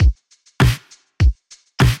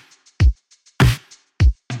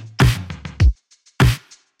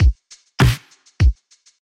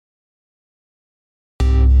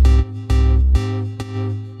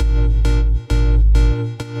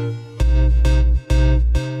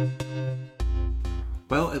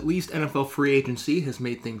At least NFL free agency has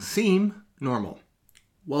made things seem normal.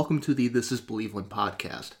 Welcome to the This is Believeland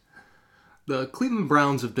podcast. The Cleveland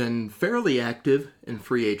Browns have been fairly active in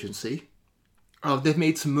free agency. They've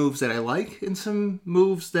made some moves that I like and some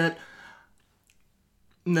moves that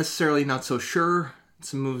necessarily not so sure.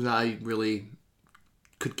 Some moves that I really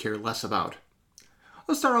could care less about.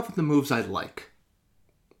 Let's start off with the moves I like.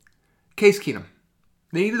 Case Keenum.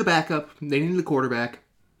 They needed a backup. They needed a quarterback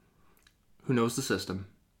who knows the system.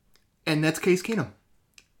 And that's Case Keenum.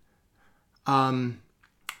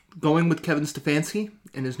 Going with Kevin Stefanski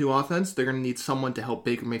and his new offense, they're going to need someone to help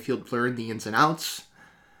Baker Mayfield learn the ins and outs,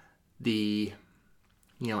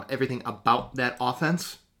 everything about that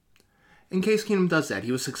offense. And Case Keenum does that.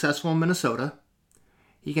 He was successful in Minnesota.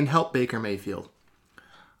 He can help Baker Mayfield.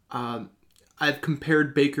 I've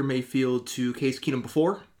compared Baker Mayfield to Case Keenum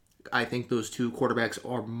before. I think those two quarterbacks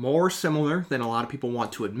are more similar than a lot of people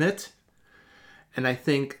want to admit. And I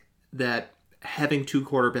think that having two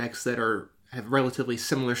quarterbacks that have relatively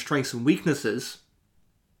similar strengths and weaknesses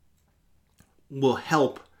will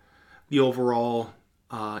help the overall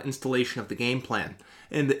installation of the game plan.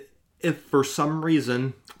 And if for some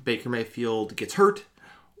reason Baker Mayfield gets hurt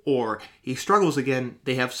or he struggles again,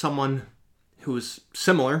 they have someone who is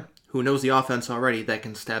similar, who knows the offense already, that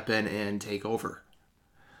can step in and take over.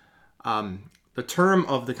 The term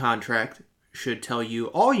of the contract should tell you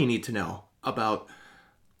all you need to know about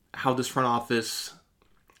how this front office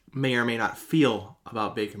may or may not feel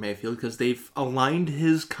about Baker Mayfield, because they've aligned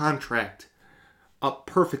his contract up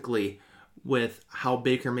perfectly with how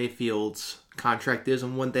Baker Mayfield's contract is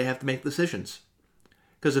and when they have to make decisions.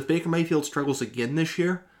 Because if Baker Mayfield struggles again this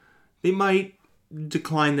year, they might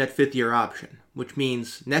decline that fifth-year option, which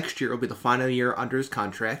means next year will be the final year under his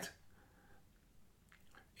contract.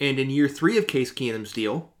 And in year 3 of Case Keenum's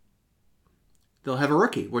deal, they'll have a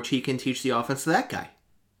rookie, which he can teach the offense to that guy.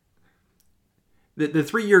 The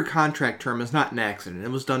 3-year contract term is not an accident.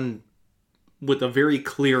 It was done with a very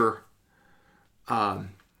clear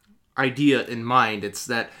idea in mind. It's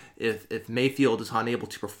that if Mayfield is unable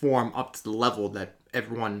to perform up to the level that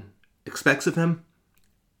everyone expects of him,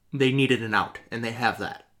 they needed an out, and they have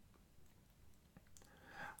that.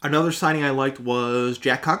 Another signing I liked was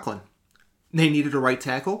Jack Conklin. They needed a right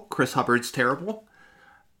tackle. Chris Hubbard's terrible.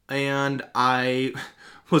 And I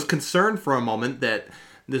was concerned for a moment that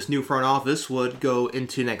this new front office would go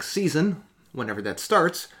into next season, whenever that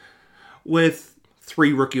starts, with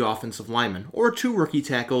 3 rookie offensive linemen, or 2 rookie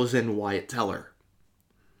tackles and Wyatt Teller.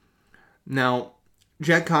 Now,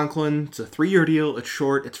 Jack Conklin, it's a 3-year deal, it's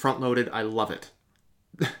short, it's front-loaded, I love it.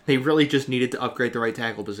 They really just needed to upgrade the right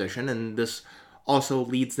tackle position, and this also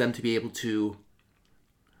leads them to be able to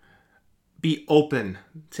be open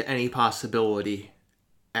to any possibility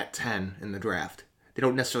at 10 in the draft. They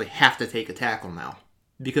don't necessarily have to take a tackle now,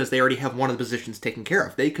 because they already have one of the positions taken care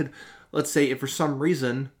of. They could, let's say, if for some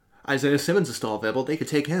reason Isaiah Simmons is still available, they could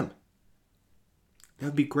take him. That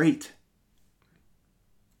would be great.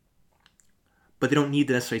 But they don't need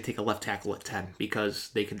to necessarily take a left tackle at 10,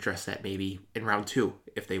 because they can address that maybe in round 2,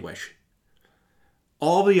 if they wish.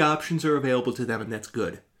 All the options are available to them, and that's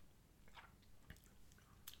good.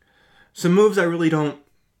 Some moves I really don't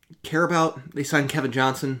care about. They signed Kevin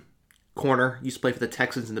Johnson, corner, used to play for the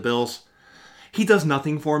Texans and the Bills. He does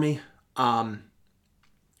nothing for me.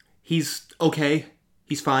 He's okay.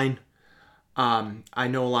 He's fine. I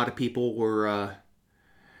know a lot of people were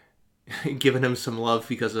giving him some love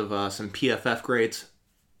because of some PFF grades.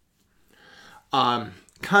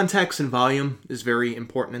 Context and volume is very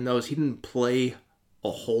important in those. He didn't play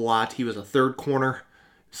a whole lot. He was a third corner,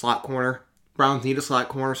 slot corner. Browns need a slot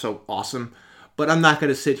corner, so awesome. But I'm not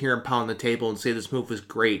going to sit here and pound the table and say this move was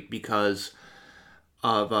great because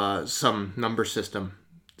of some number system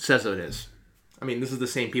says it is. I mean, this is the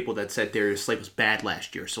same people that said Darius Slay was bad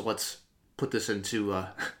last year, so let's put this into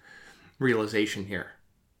realization here.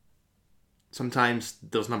 Sometimes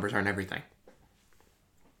those numbers aren't everything.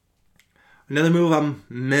 Another move I'm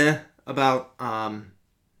meh about,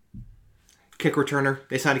 kick returner.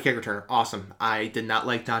 They signed a kick returner. Awesome. I did not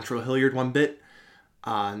like Dontrell Hilliard one bit.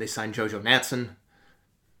 And they signed JoJo Natson.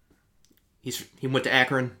 He went to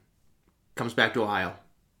Akron. Comes back to Ohio.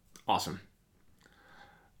 Awesome.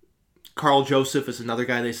 Carl Joseph is another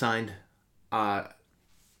guy they signed.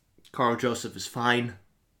 Carl Joseph is fine.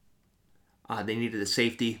 They needed a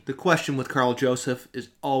safety. The question with Carl Joseph is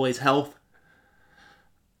always health.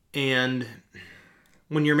 And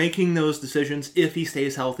when you're making those decisions, if he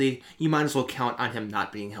stays healthy, you might as well count on him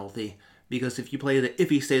not being healthy. Because if you play the if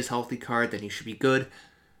he stays healthy card, then he should be good.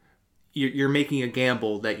 You're making a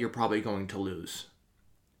gamble that you're probably going to lose.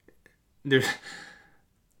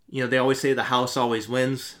 They always say the house always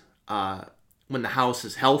wins. When the house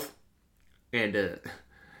is health and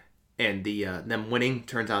them winning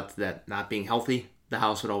turns out that not being healthy, the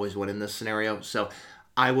house would always win in this scenario. So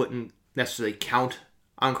I wouldn't necessarily count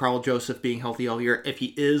on Karl Joseph being healthy all year. If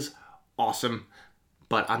he is, awesome.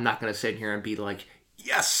 But I'm not going to sit here and be like,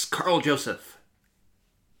 yes, Karl Joseph.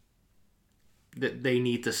 They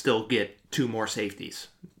need to still get 2 more safeties,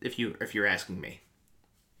 if you're asking me.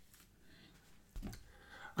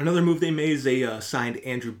 Another move they made is they signed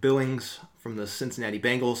Andrew Billings from the Cincinnati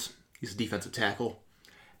Bengals. He's a defensive tackle.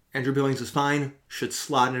 Andrew Billings is fine, should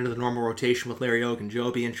slot into the normal rotation with Larry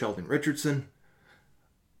Ogunjobi and Sheldon Richardson.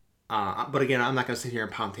 But again, I'm not going to sit here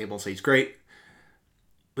and pound the table and say he's great.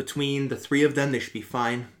 Between the 3 of them, they should be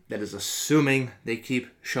fine. That is assuming they keep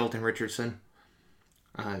Sheldon Richardson.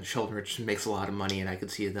 Sheldon Richardson makes a lot of money, and I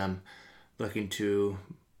could see them looking to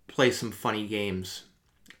play some funny games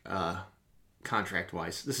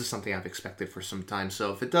contract-wise. This is something I've expected for some time,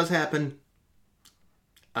 so if it does happen,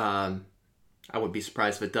 I would be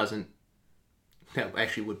surprised if it doesn't. That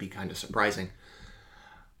actually would be kind of surprising.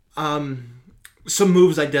 Some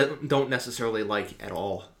moves I don't necessarily like at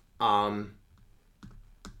all. I'll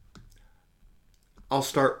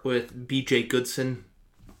start with B.J. Goodson.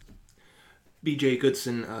 B.J.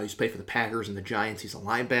 Goodson used to play for the Packers and the Giants. He's a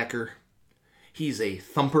linebacker. He's a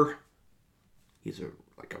thumper. He's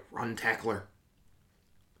like a run tackler.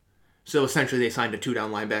 So essentially they signed a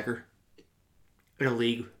 2-down linebacker in a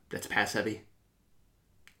league that's pass heavy.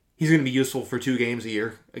 He's going to be useful for 2 games a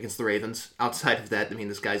year against the Ravens. Outside of that,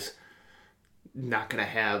 this guy's not going to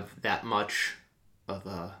have that much of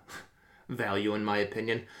a value in my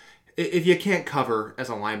opinion. If you can't cover as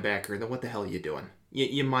a linebacker, then what the hell are you doing?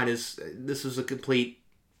 You might as... This is a complete,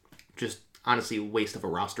 just honestly, waste of a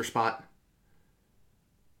roster spot.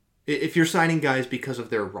 If you're signing guys because of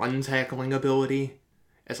their run tackling ability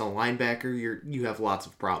as a linebacker, you have lots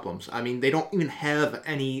of problems. They don't even have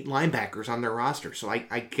any linebackers on their roster. So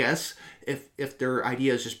I guess if their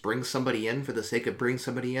idea is just bring somebody in for the sake of bring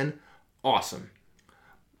somebody in, awesome.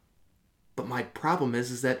 But my problem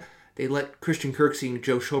is that they let Christian Kirksey and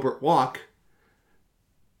Joe Schobert walk.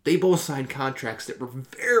 They both signed contracts that were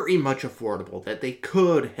very much affordable, that they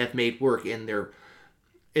could have made work in their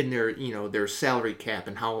their salary cap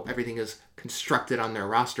and how everything is constructed on their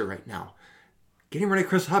roster right now. Getting rid of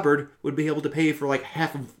Chris Hubbard would be able to pay for like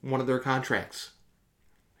half of one of their contracts.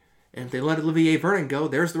 And if they let Olivier Vernon go,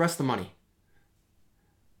 there's the rest of the money.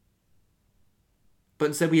 But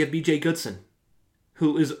instead we have B.J. Goodson,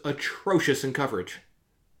 who is atrocious in coverage.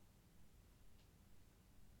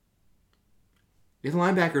 The other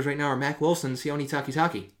linebackers right now are Mack Wilson and Sione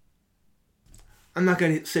Takitaki. I'm not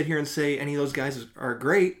going to sit here and say any of those guys are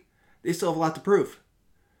great. They still have a lot to prove.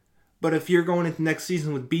 But if you're going into next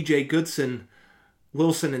season with B.J. Goodson,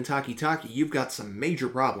 Wilson, and Takitaki, you've got some major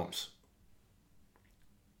problems.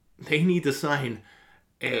 They need to sign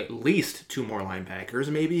at least 2 more linebackers,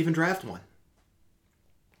 and maybe even draft one.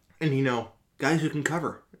 And, guys who can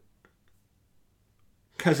cover.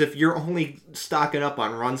 Because if you're only stocking up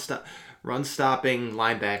on run-stopping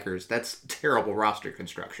linebackers, that's terrible roster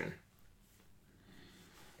construction.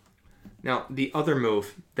 Now, the other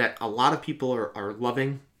move that a lot of people are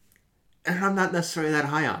loving, and I'm not necessarily that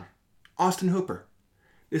high on, Austin Hooper.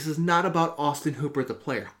 This is not about Austin Hooper the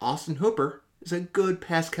player. Austin Hooper is a good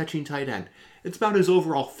pass-catching tight end. It's about his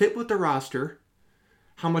overall fit with the roster,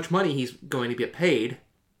 how much money he's going to get paid,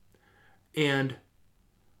 and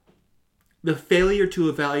the failure to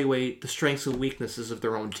evaluate the strengths and weaknesses of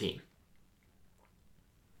their own team.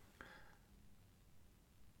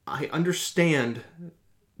 I understand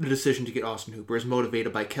the decision to get Austin Hooper is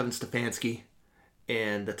motivated by Kevin Stefanski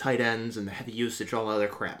and the tight ends and the heavy usage, all that other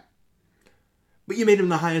crap. But you made him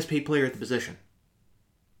the highest paid player at the position.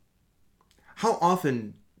 How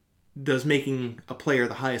often does making a player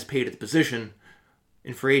the highest paid at the position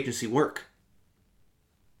in free agency work?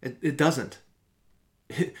 It doesn't.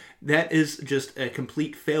 That is just a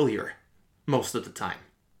complete failure most of the time.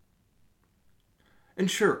 And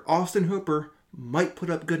sure, Austin Hooper might put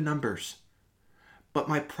up good numbers. But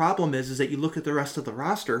my problem is that you look at the rest of the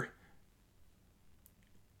roster,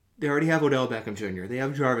 they already have Odell Beckham Jr., they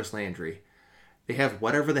have Jarvis Landry, they have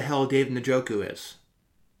whatever the hell David Njoku is.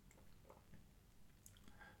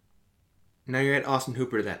 Now you're at Austin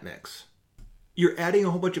Hooper to that mix. You're adding a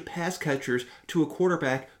whole bunch of pass catchers to a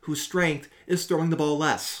quarterback whose strength is throwing the ball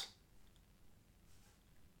less.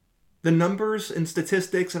 The numbers and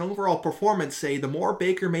statistics and overall performance say the more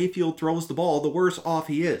Baker Mayfield throws the ball, the worse off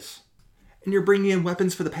he is. And you're bringing in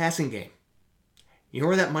weapons for the passing game. You know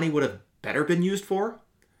where that money would have better been used for?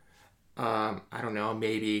 I don't know,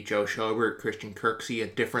 maybe Joe Schobert, Christian Kirksey, a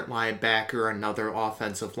different linebacker, another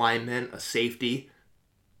offensive lineman, a safety.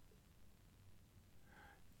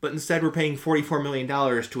 But instead, we're paying $44 million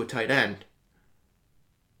to a tight end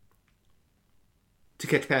to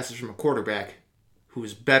catch passes from a quarterback who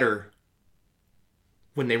is better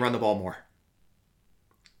when they run the ball more.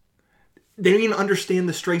 They don't even understand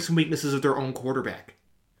the strengths and weaknesses of their own quarterback.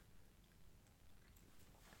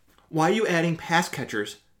 Why are you adding pass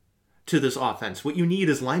catchers to this offense? What you need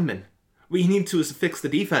is linemen. What you need to is fix the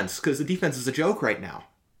defense, because the defense is a joke right now.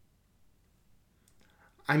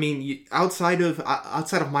 I mean, outside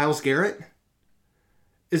of Myles Garrett,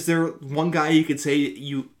 is there one guy you could say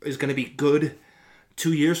is going to be good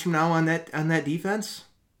 2 years from now on that defense?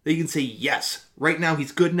 That you can say, yes, right now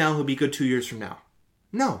he's good now, he'll be good 2 years from now.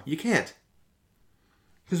 No, you can't.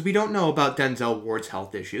 Because we don't know about Denzel Ward's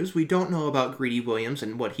health issues. We don't know about Greedy Williams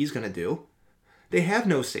and what he's going to do. They have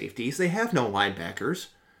no safeties. They have no linebackers.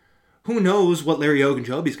 Who knows what Larry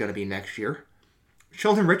Ogunjobi's going to be next year?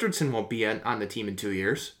 Sheldon Richardson won't be on the team in 2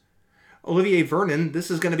 years. Olivier Vernon, this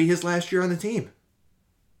is going to be his last year on the team.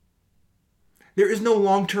 There is no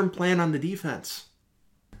long-term plan on the defense.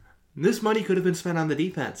 This money could have been spent on the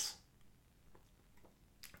defense.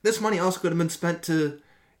 This money also could have been spent to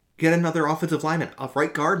get another offensive lineman, a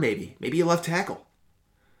right guard maybe a left tackle.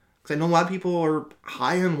 Because I know a lot of people are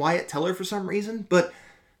high on Wyatt Teller for some reason, but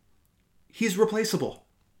he's replaceable.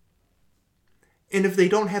 And if they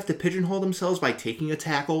don't have to pigeonhole themselves by taking a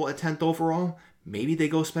tackle at 10th overall, maybe they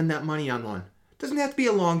go spend that money on one. Doesn't have to be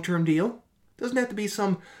a long-term deal. Doesn't have to be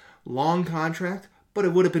some long contract, but it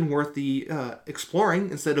would have been worth the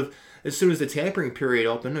exploring instead of, as soon as the tampering period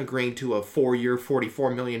opened, agreeing to a 4-year,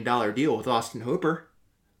 $44 million deal with Austin Hooper.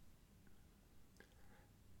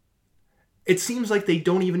 It seems like they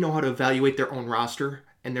don't even know how to evaluate their own roster,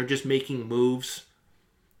 and they're just making moves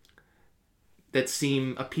that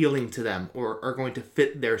seem appealing to them or are going to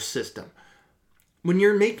fit their system. When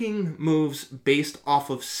you're making moves based off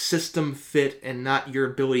of system fit and not your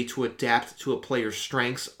ability to adapt to a player's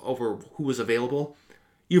strengths over who is available,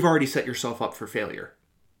 you've already set yourself up for failure.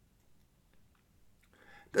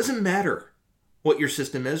 Doesn't matter what your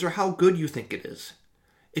system is or how good you think it is.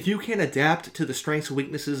 If you can't adapt to the strengths and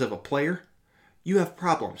weaknesses of a player, you have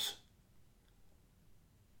problems.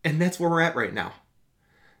 And that's where we're at right now.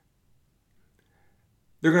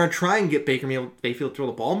 They're going to try and get Baker Mayfield to throw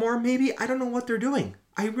the ball more, maybe? I don't know what they're doing.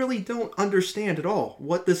 I really don't understand at all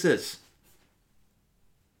what this is.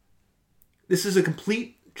 This is a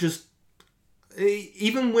complete just...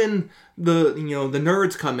 Even when the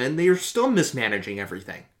nerds come in, they are still mismanaging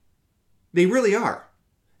everything. They really are.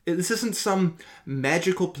 This isn't some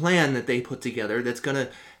magical plan that they put together that's going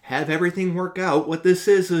to have everything work out. What this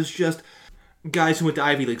is just guys who went to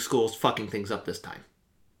Ivy League schools fucking things up this time.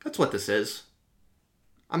 That's what this is.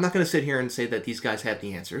 I'm not going to sit here and say that these guys have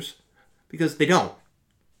the answers, because they don't.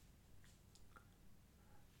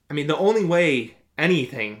 I mean, the only way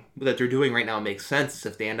anything that they're doing right now makes sense is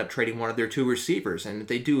if they end up trading one of their 2 receivers. And if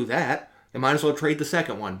they do that, they might as well trade the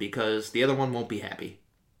second one, because the other one won't be happy.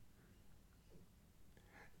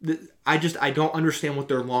 I don't understand what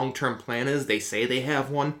their long-term plan is. They say they have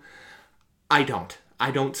one. I don't.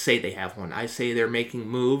 I don't say they have one. I say they're making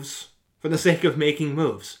moves for the sake of making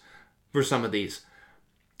moves for some of these.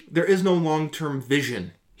 There is no long-term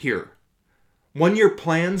vision here. 1-year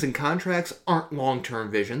plans and contracts aren't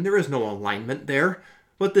long-term vision. There is no alignment there.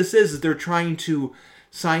 What this is they're trying to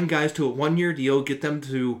sign guys to a 1-year deal, get them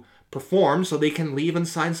to perform so they can leave and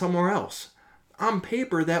sign somewhere else. On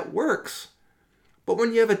paper, that works. But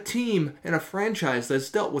when you have a team and a franchise that's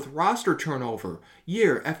dealt with roster turnover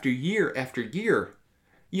year after year after year,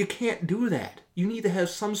 you can't do that. You need to have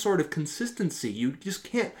some sort of consistency. You just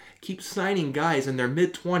can't keep signing guys in their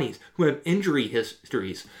mid-20s who have injury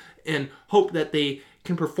histories and hope that they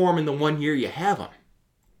can perform in the 1 year you have them.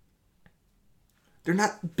 They're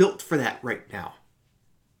not built for that right now.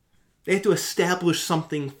 They have to establish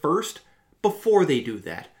something first before they do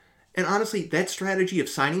that. And honestly, that strategy of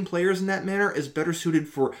signing players in that manner is better suited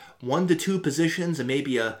for 1 to 2 positions and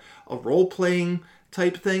maybe a role-playing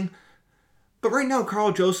type thing. But right now,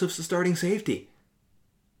 Carl Joseph's a starting safety.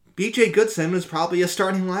 B.J. Goodson is probably a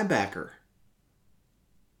starting linebacker.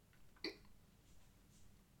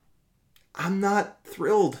 I'm not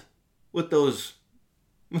thrilled with those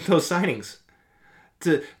signings.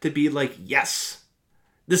 To be like, yes,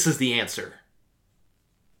 this is the answer.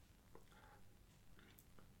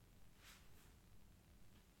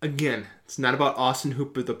 Again, it's not about Austin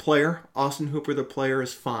Hooper the player. Austin Hooper the player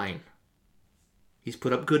is fine. He's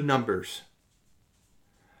put up good numbers.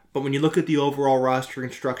 But when you look at the overall roster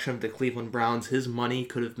construction of the Cleveland Browns, his money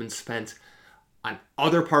could have been spent on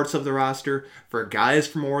other parts of the roster for guys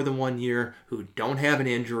for more than 1 year who don't have an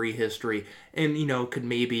injury history and, could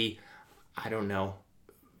maybe,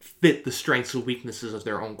 fit the strengths and weaknesses of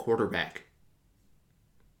their own quarterback.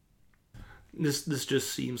 This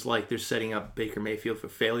just seems like they're setting up Baker Mayfield for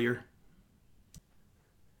failure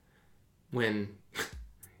when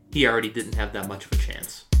he already didn't have that much of a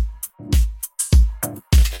chance.